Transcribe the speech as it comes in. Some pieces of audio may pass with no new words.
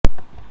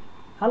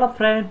Hello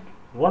friend,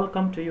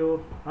 welcome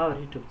to our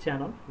YouTube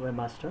channel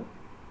Webmaster.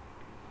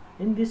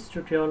 In this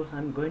tutorial I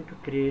am going to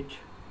create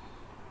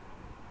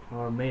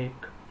or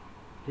make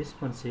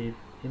responsive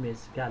image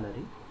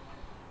gallery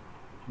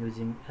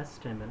using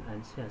HTML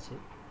and CSS.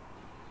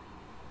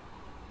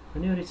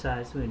 When you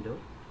resize window,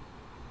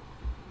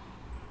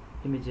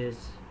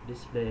 images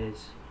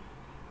displays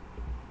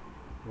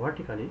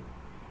vertically.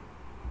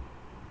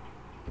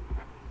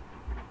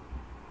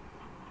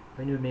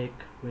 When you make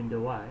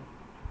window wide,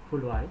 full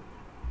wide,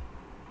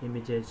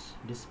 images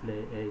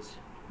display as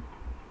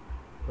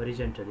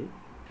horizontally.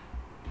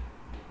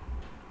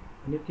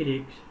 When you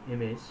click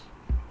image,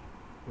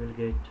 you will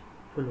get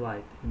full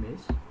wide image.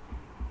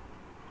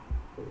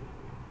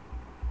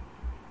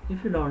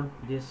 If you learn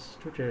this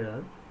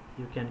tutorial,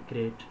 you can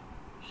create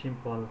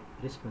simple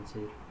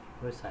responsive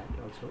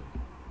website also.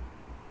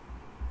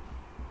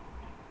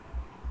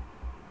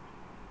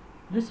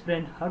 Let's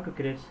learn how to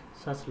create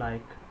such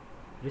like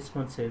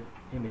responsive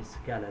image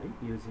gallery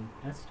using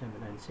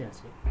HTML and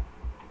CSS.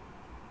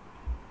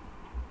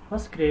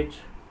 First, create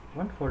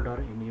one folder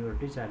in your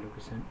desired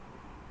location.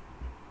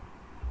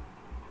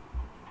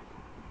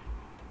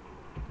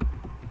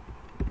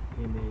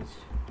 Image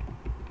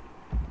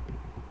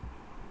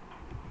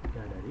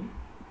gallery.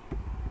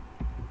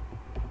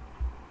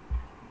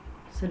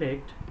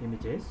 Select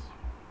images.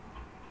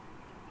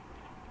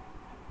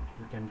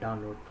 You can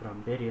download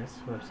from various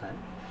websites.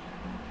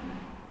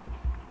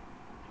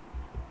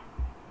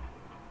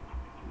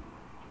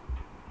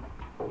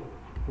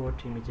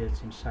 Put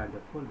images inside the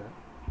folder.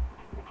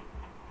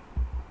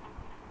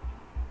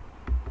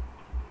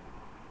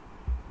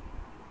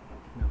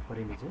 Now for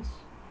images,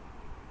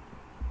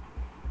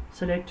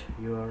 select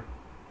your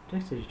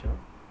text editor.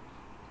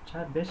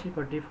 Type basic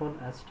or default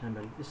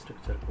HTML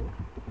structure code.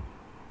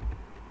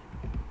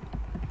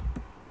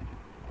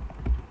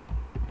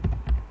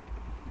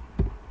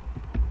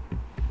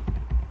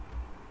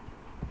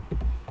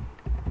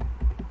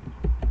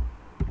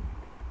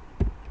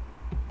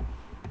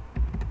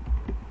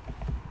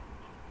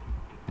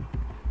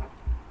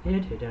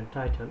 Add hidden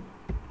title.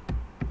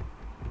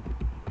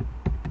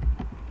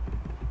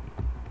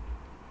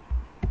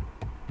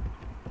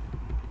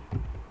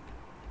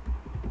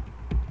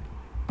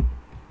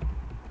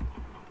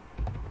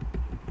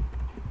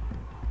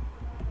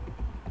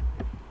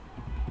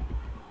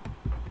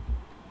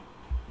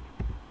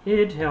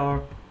 Add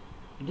your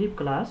div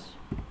class.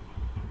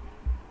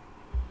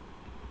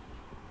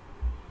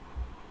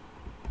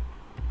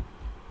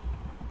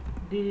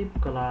 Div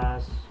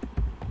class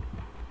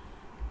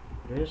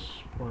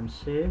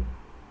responsive.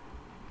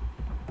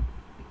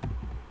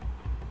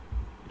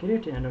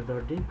 Create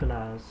another div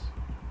class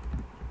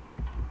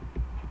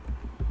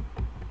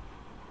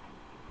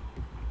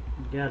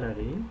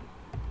gallery.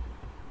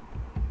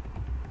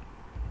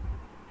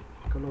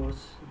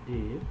 Close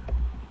div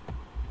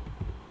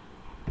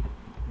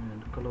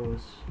and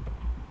close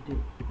div.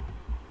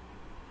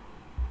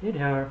 Add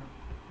here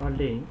a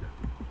link,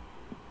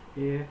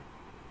 a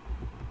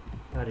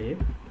ref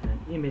and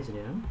image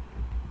name.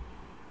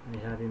 I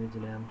have image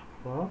name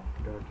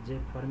pop.jpg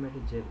format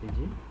is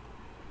JPG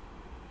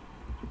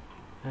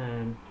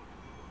and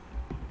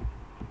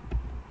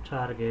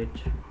target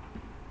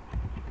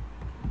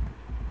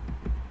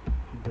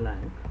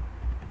blank.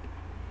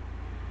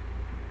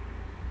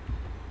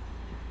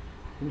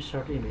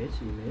 Insert image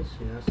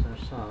yes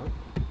sharp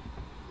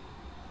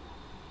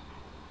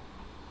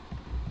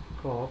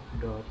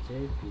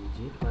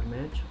pop.jpg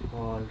format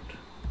alt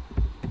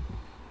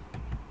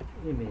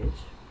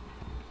image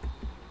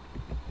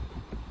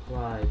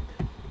width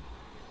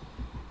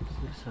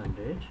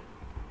 600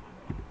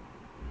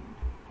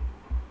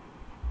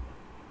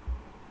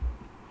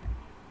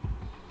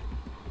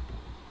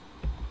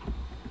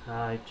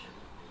 height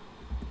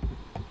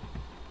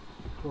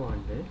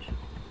 400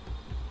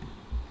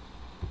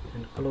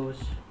 and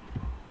close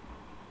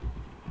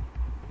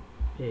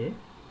it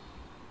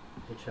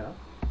up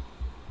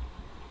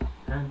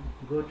and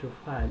go to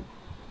file,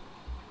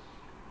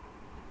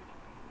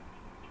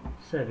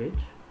 save it.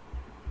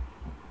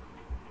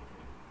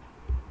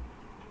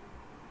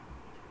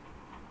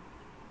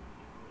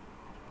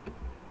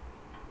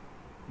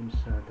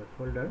 Insert the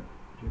folder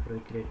before I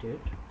created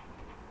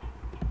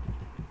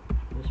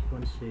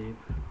responsive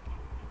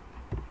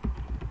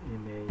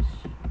image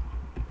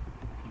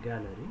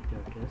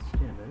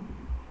gallery.html.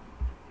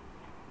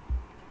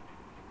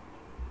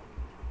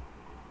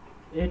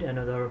 Add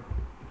another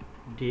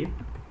div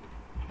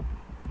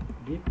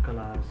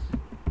class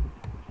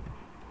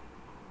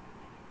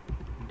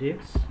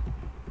divs.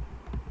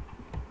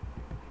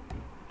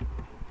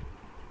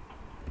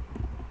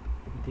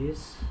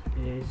 This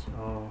is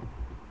a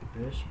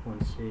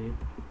responsive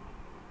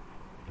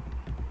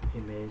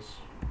image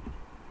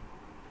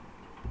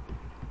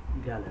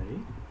gallery.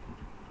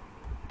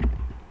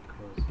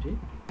 Close it,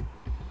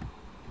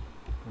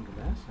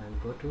 control S and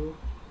go to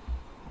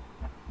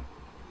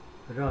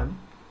run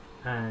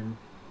and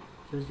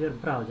choose your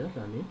browser,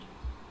 run it.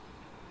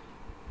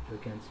 You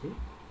can see,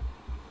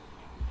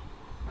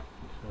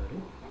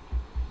 sorry,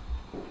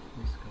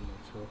 this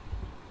command. So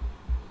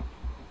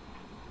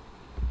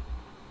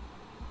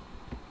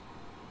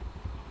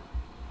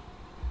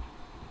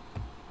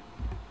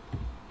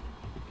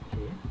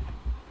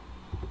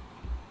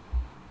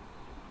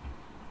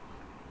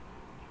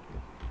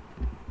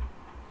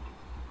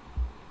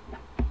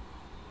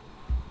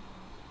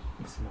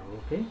now.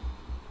 Okay,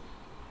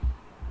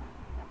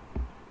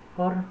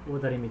 for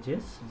other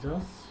images,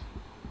 just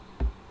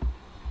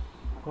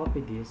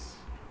copy these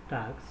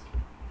tags,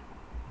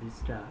 this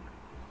tag,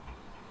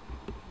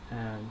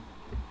 and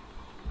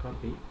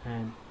copy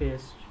and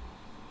paste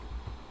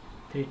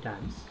 3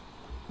 times.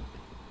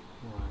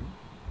 1,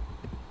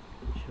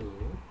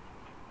 2,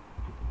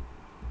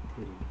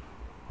 3.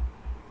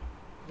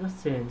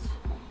 Just change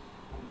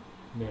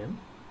name,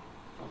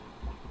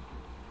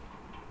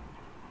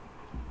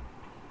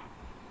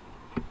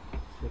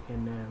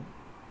 second name,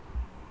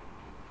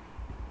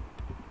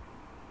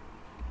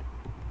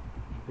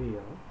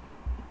 beer,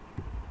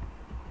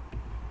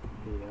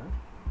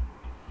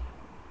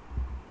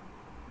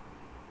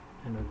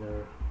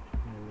 another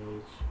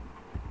image,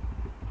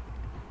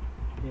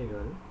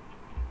 eagle,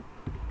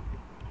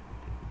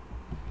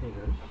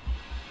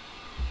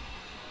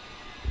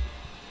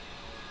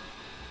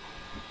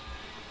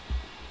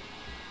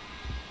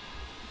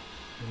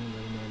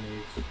 another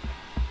image,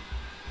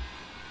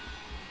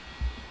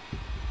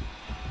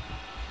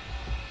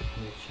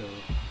 nature,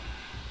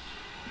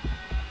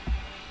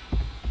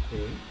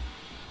 pig,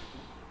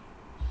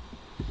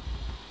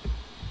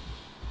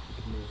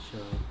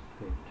 nature,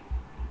 pig.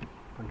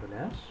 Control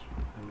S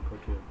and go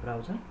to your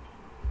browser,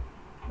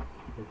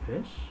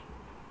 refresh.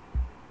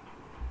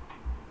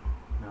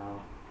 Now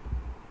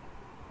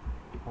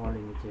all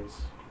images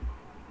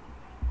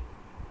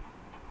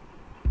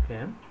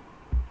came,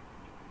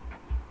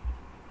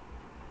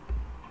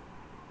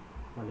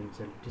 all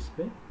images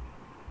display.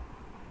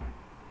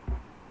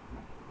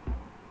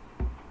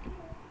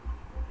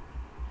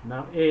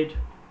 Now add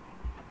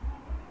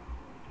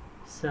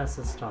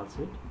CSS style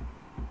sheet.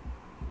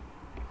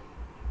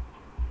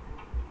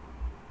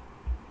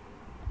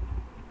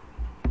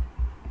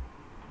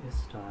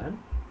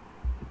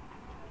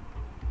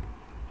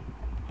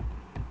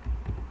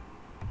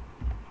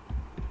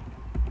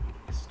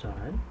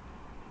 Style.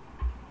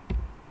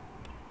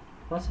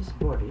 First is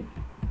body,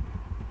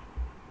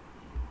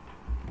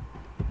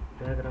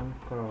 background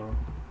color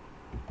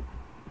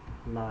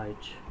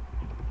light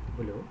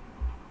blue,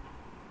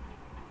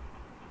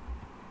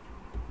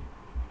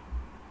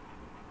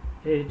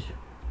 edge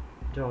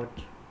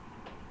dot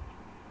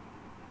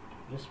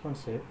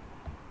responsive,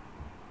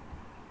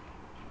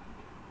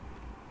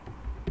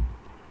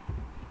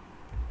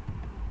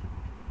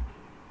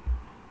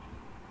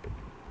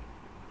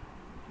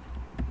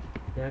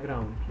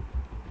 background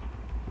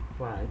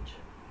white,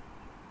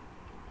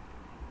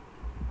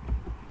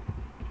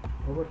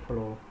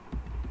 overflow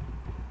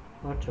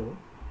auto,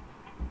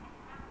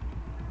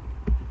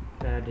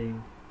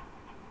 padding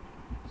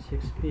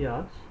 6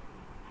 px,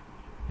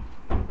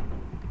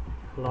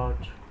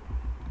 float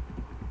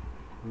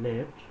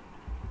left,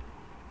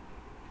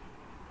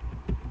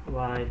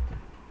 white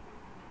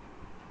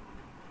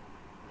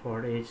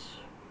for each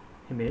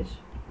image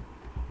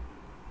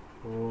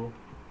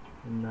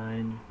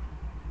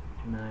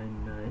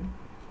 4999,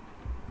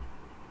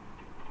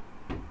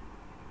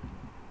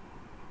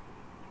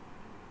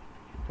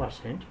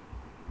 %.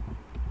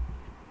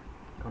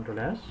 Control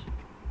S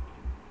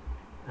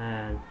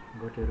and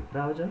go to your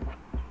browser,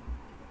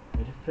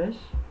 refresh.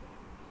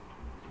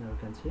 Now you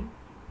can see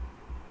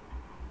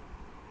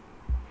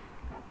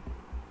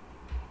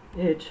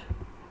it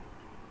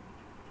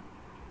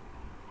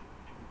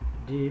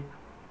deep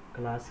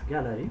class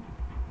gallery,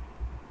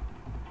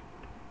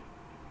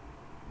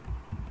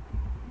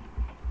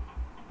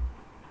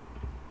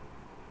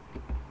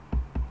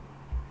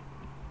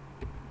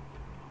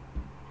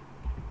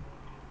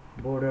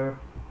 border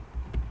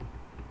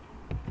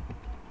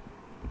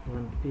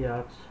 1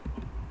 px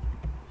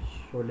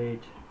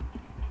solid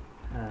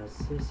as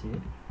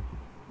cc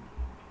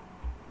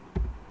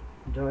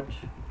dot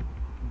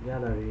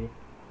gallery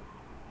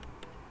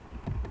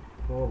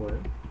over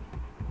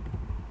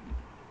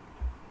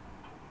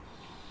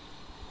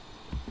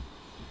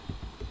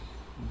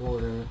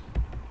border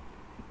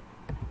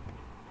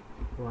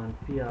 1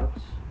 px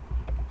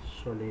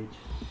solid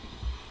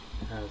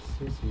as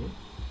cc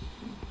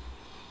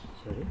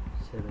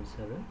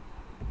 77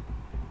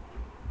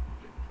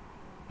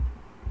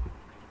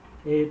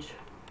 edge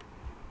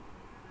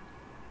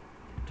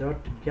dot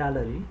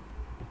gallery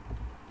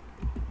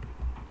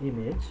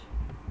image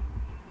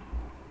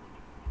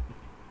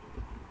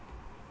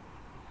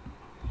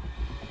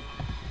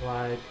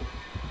white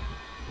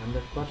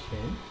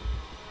 100%,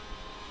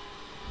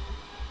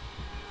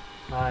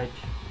 height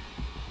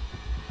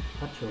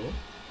auto,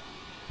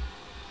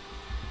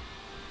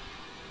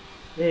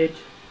 edge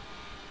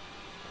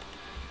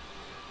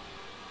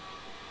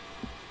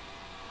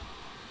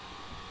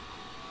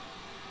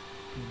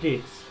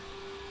dicks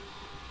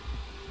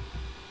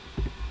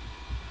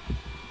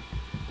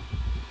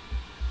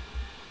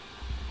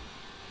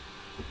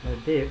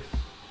dicks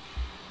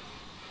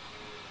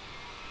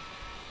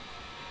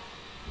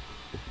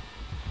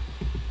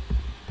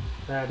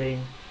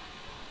padding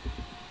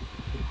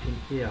 15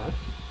 px,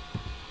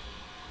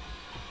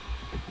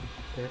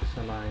 text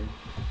align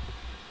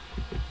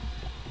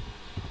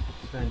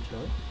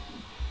center,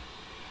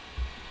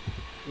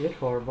 8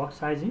 for box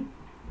sizing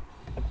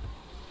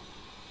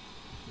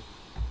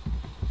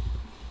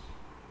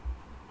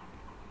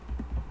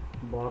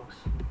box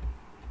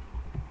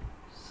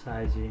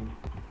sizing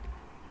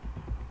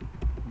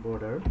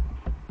border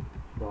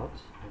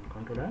box and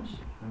Ctrl S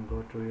and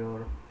go to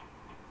your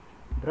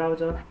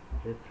browser,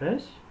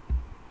 refresh.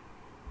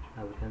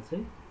 Now we can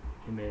see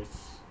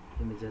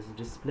images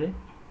display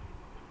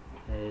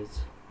is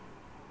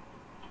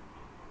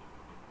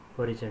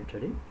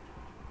horizontally.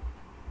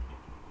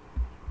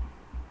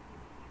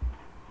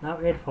 Now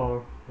add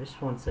for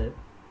responsive.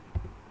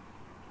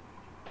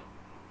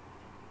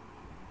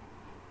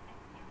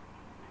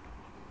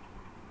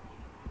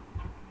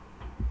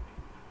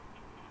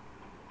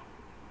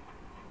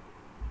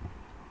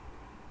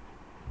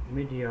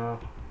 Media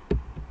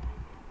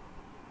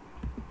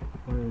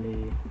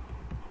only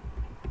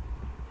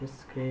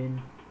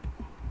screen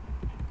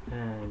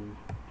and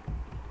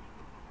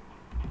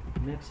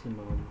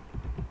maximum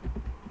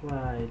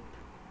width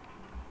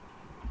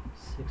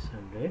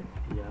 600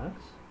 px.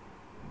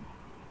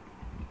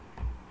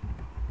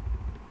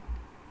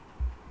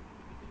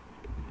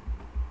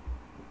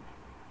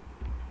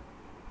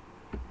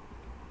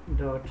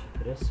 Dot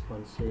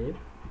responsive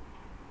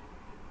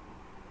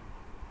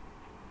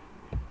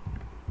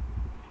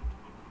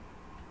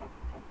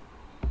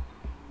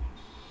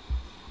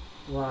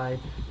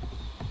wide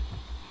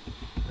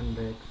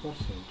 100%.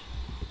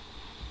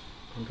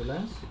 Ctrl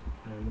S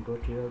and go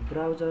to your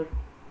browser,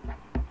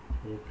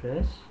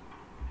 refresh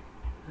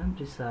and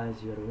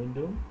resize your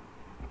window.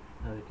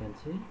 Now you can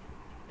see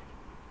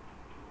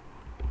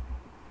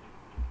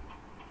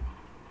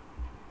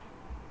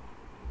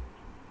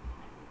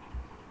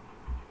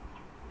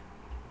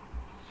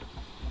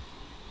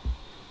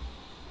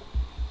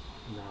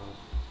now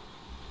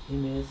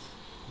image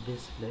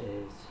display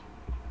is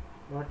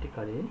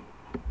vertically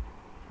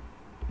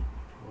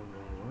one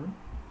by one.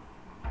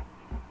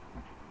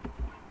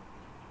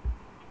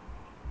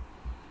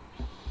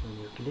 When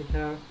you click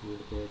here, you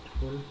will get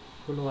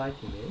full white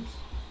image.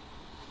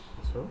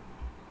 So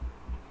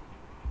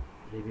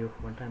review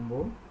one time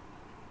more.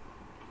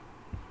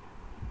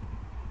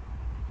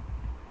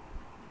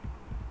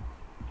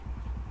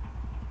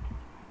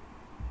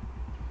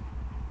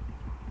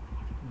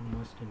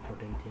 Most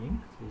important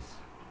thing is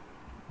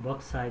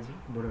box size,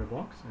 border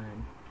box,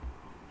 and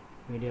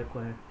media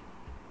query,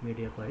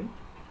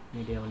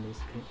 media only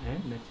screen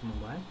and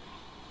maximum width.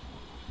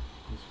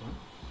 This one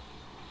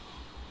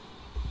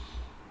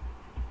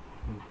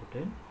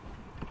important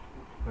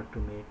for to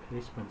make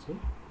responsive.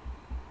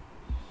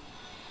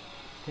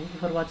 Thank you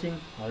for watching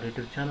our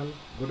YouTube channel.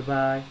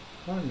 Goodbye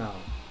for now.